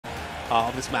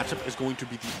of this matchup is going to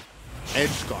be the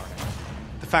edge guard.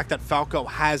 The fact that Falco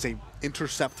has a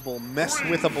interceptable,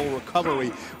 mess-withable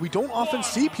recovery. We don't often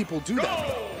see people do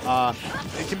that.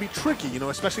 It can be tricky, you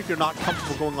know, especially if you're not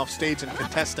comfortable going off stage and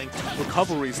contesting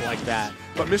recoveries like that.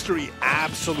 But Mr. E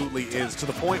absolutely is, to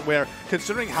the point where,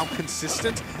 considering how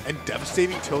consistent and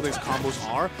devastating Tilde's combos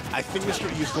are, I think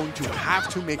Mr. E is going to have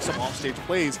to make some offstage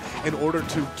plays in order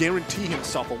to guarantee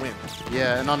himself a win.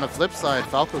 Yeah, and on the flip side,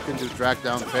 Falco can do drag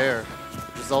down fair,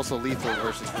 which is also lethal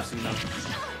versus Lucina.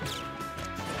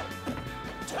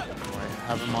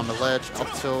 Have him on the ledge, up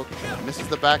tilt, misses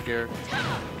the back air.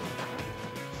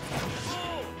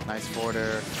 Nice forward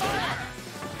air.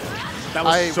 That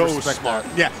was so smart.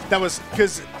 Yeah, that was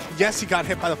because, yes, he got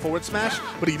hit by the forward smash,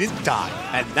 but he didn't die,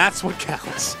 and that's what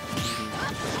counts.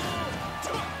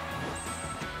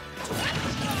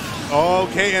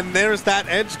 Okay, and there's that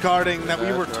edge guarding that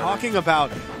we were talking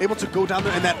about. Able to go down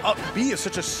there, and that up B is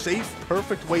such a safe,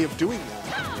 perfect way of doing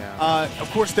that. Of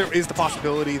course, there is the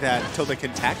possibility that Tilde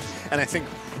can tech, and I think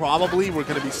probably we're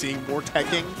going to be seeing more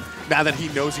teching now that he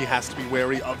knows he has to be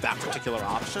wary of that particular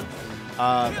option.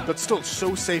 But still,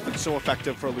 so safe and so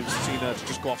effective for Lucina to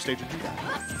just go off stage and do that.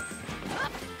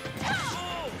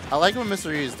 I like what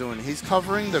Mr. E is doing. He's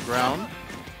covering the ground,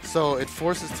 so it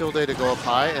forces Tilde to go up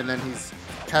high, and then he's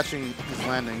catching his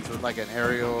landings with like an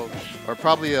aerial or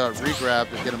probably a re-grab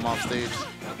to get him off stage.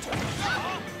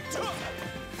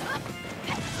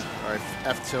 All right,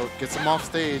 F-tilt gets him off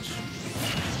stage.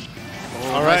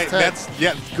 Oh, all right, nice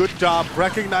good job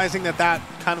recognizing that that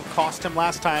kind of cost him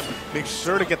last time. Make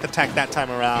sure to get the tech that time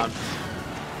around.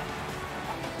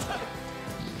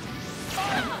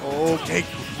 Okay,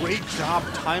 great job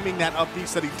timing that up B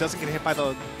so that he doesn't get hit by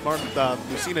the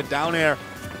Lucina down air.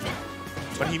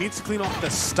 But he needs to clean off the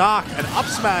stock. An up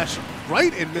smash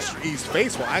right in Mr. E's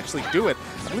face will actually do it.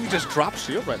 I believe he just dropped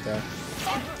shield right there.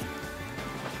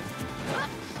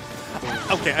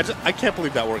 Okay, I can't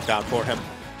believe that worked out for him.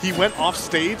 He went off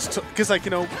stage because, like,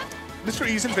 you know, Mr.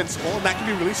 E's invincible, and that can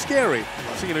be really scary.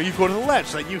 So, you know, you go to the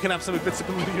ledge, like, you can have some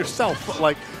invincibility yourself, but,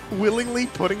 like, willingly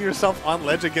putting yourself on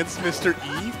ledge against Mr.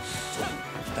 E,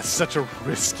 that's such a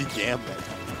risky gambit.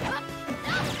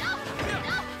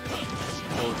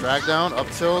 Oh, drag down, up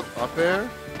tilt, up air.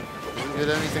 Didn't get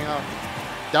anything out.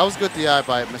 That was good DI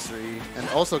by Mr. E, and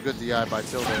also good DI by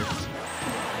Tilde.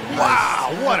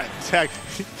 Wow, what a tech.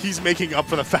 He's making up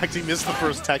for the fact he missed the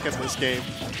first tech in this game.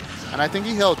 And I think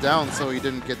he held down so he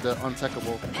didn't get the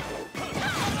untechable.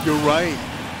 You're right.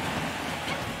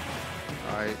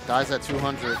 All right, dies at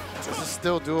 200. This is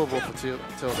still doable for Tilde.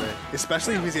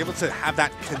 Especially if he's able to have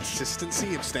that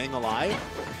consistency of staying alive.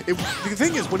 The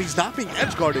thing is, when he's not being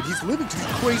edge guarded, he's living to these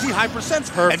crazy high percents.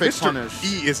 Perfect and Mr. punish.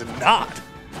 E is not.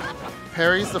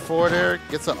 Parries the forward air,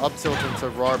 gets an up tilt into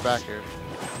raw back air.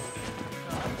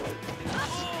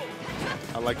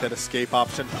 I like that escape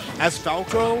option. As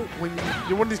Falco, when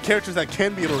you're one of these characters that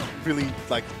can be really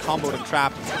like comboed and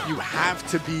trapped, you have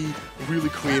to be really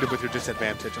creative with your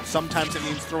disadvantage. And sometimes it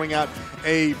means throwing out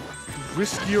a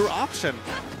riskier option,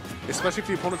 especially if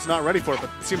the opponent's not ready for it. But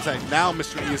it seems like now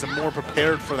Mr. E is more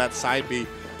prepared for that side B,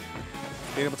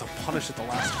 being able to punish it the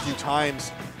last few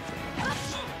times.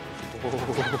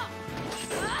 Oh.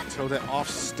 Throw that off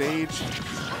stage.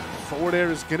 Forward air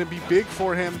is going to be big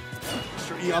for him.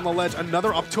 Mr. E on the ledge.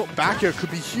 Another up tilt back air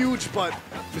could be huge, but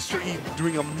Mr. E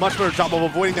doing a much better job of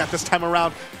avoiding that this time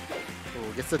around.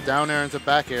 Oh, gets the down air into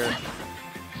back air.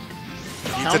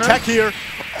 Needs a tech here.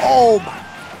 Oh my.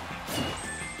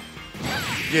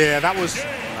 Yeah, that was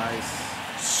nice.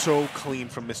 So clean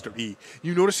from Mr. E.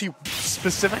 You notice he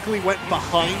specifically went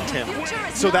behind him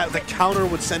so that the counter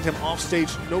would send him off stage,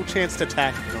 no chance to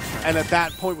tech. And at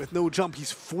that point with no jump,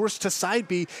 he's forced to side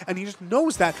B, and he just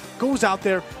knows that, goes out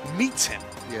there, meets him,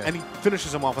 and he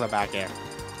finishes him off with a back air.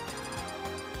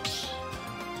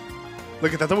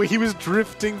 Look at that, the way he was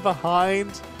drifting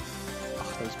behind.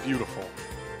 Oh, that was beautiful.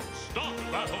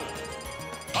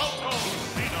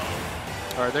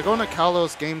 All right, they're going to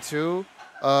Kalos game 2.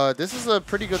 This is a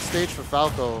pretty good stage for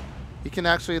Falco. He can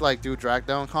actually like do drag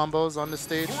down combos on the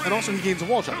stage. And also he gains a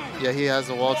wall jump. Yeah, he has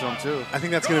a wall jump too. I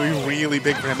think that's going to be really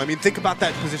big for him. I mean, think about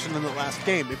that position in the last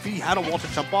game. If he had a wall to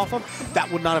jump off of,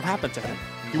 that would not have happened to him.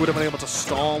 He would have been able to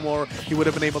stall more. He would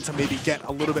have been able to maybe get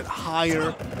a little bit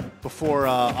higher before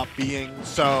up being.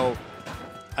 So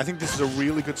I think this is a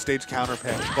really good stage counter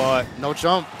pick, but no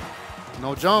jump.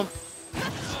 No jump.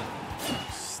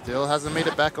 Still hasn't made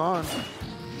it back on.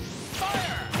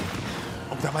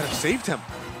 Oh, that might have saved him.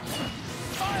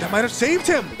 That might have saved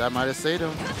him. That might have saved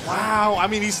him. Wow. I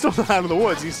mean, he's still not out of the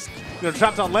woods. He's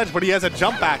trapped on ledge, but he has a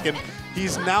jump back, and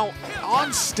he's now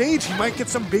on stage. He might get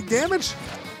some big damage.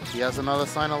 He has another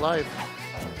sign of life.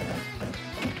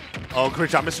 Oh, great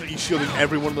job. Mr. E shielding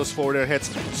every one of those forward air hits.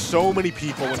 So many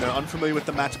people, when they're unfamiliar with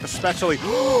the matchup, especially.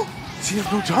 Does he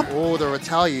have no jump? Oh, the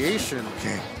retaliation.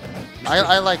 Okay.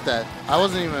 I like that. I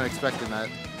wasn't even expecting that.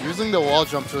 Using the wall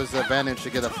jump to his advantage to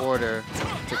get a forward air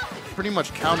to pretty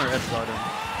much counter edge guard him.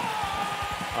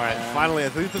 All right, finally, I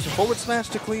think there's a forward smash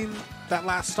to clean that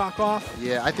last stock off.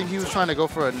 Yeah, I think he was trying to go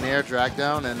for a nair drag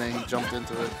down, and then he jumped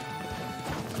into it.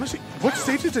 What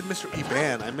stages did Mr. E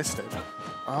ban? I missed it.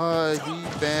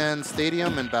 He banned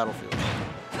Stadium and Battlefield.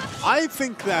 I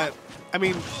think that, I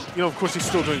mean, you know, of course he's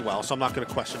still doing well, so I'm not going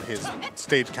to question his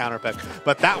stage counter pick.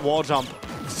 But that wall jump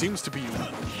seems to be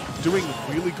doing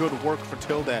really good work for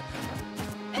Tilde.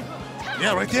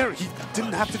 Yeah, right there. He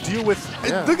didn't have to deal with...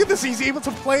 Yeah. Look at this. He's able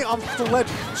to play on the ledge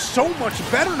so much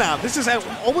better now. This is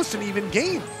almost an even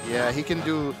game. Yeah, he can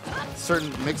do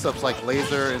certain mix-ups like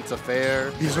laser into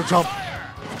fair. He's a jump.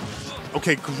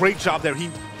 Okay, great job there. He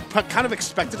kind of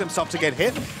expected himself to get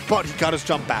hit, but he got his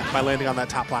jump back by landing on that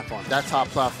top platform. That top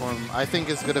platform, I think,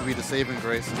 is going to be the saving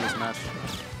grace in this match.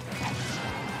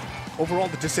 Overall,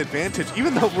 the disadvantage,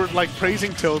 even though we're like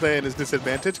praising Tilde and his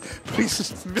disadvantage,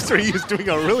 Mr. E is doing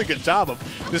a really good job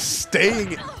of just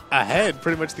staying ahead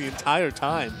pretty much the entire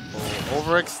time. Oh,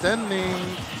 overextending.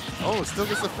 Oh, still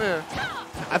gets the fair.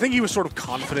 I think he was sort of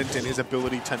confident in his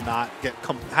ability to not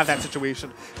have that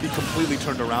situation be completely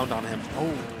turned around on him.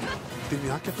 Oh, did he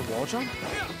not get the wall jump?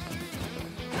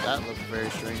 That looked very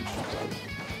strange.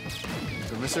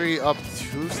 So Mr. E up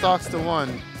 2 stocks to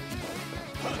 1.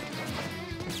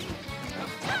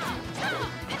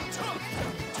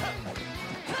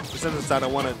 Besides that, I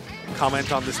want to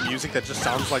comment on this music that just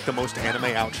sounds like the most anime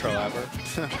outro ever.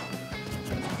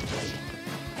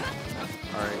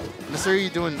 Alright. Mr. E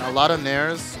doing a lot of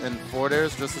nairs and forward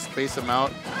airs just to space him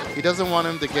out. He doesn't want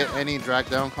him to get any drag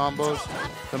down combos.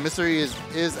 So Mr. E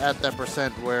is at that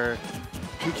percent where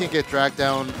he can get dragged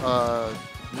down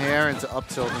nair into up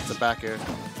tilt into back air.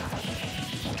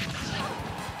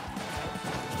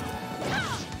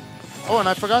 Oh, and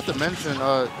I forgot to mention,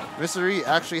 Mr. E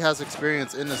actually has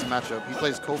experience in this matchup. He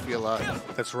plays Kofi a lot.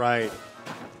 That's right.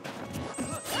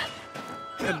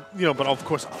 And, you know, but of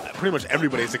course, pretty much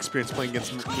everybody's experienced playing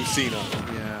against Lucina.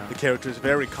 Yeah. The character is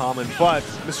very common, but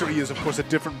Mr. E is, of course, a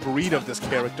different breed of this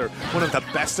character. One of the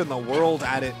best in the world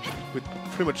at it, with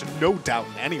pretty much no doubt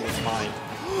in anyone's mind.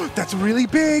 That's really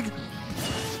big!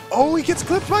 Oh, he gets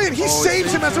clipped by it. He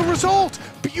saves him as a result.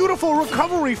 Beautiful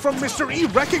recovery from Mr. E,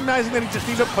 recognizing that he just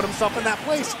needed to put himself in that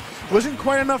place. Wasn't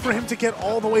quite enough for him to get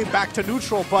all the way back to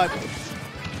neutral, but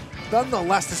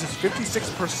nonetheless, this is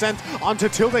 56% onto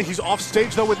Tilde. He's off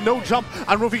stage, though, with no jump.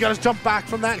 I don't know if he got his jump back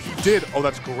from that. He did. Oh,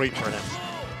 that's great for him.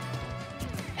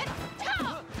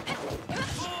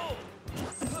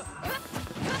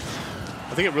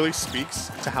 I think it really speaks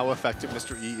to how effective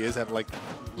Mr. E is at like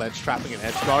ledge trapping and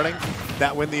edge guarding,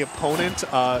 that when the opponent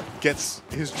gets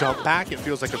his jump back, it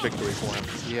feels like a victory for him.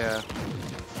 Yeah.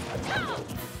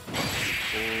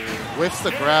 Whiffs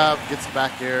the grab, gets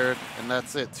back aired, and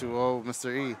that's it. 2-0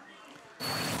 Mr. E.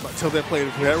 But Tilde played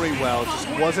very well, just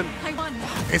wasn't,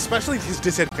 especially his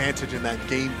disadvantage in that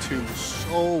game 2,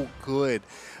 so good.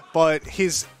 But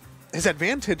his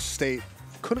advantage state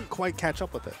couldn't quite catch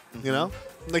up with it, you know?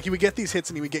 Like, he would get these hits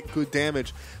and he would get good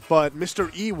damage, but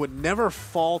Mr. E would never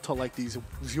fall to like these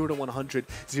 0 to 100,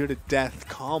 0 to death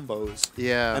combos.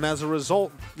 Yeah. And as a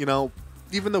result, you know,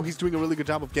 even though he's doing a really good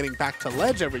job of getting back to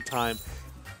ledge every time,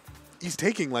 he's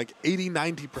taking like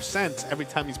 80-90% every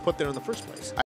time he's put there in the first place.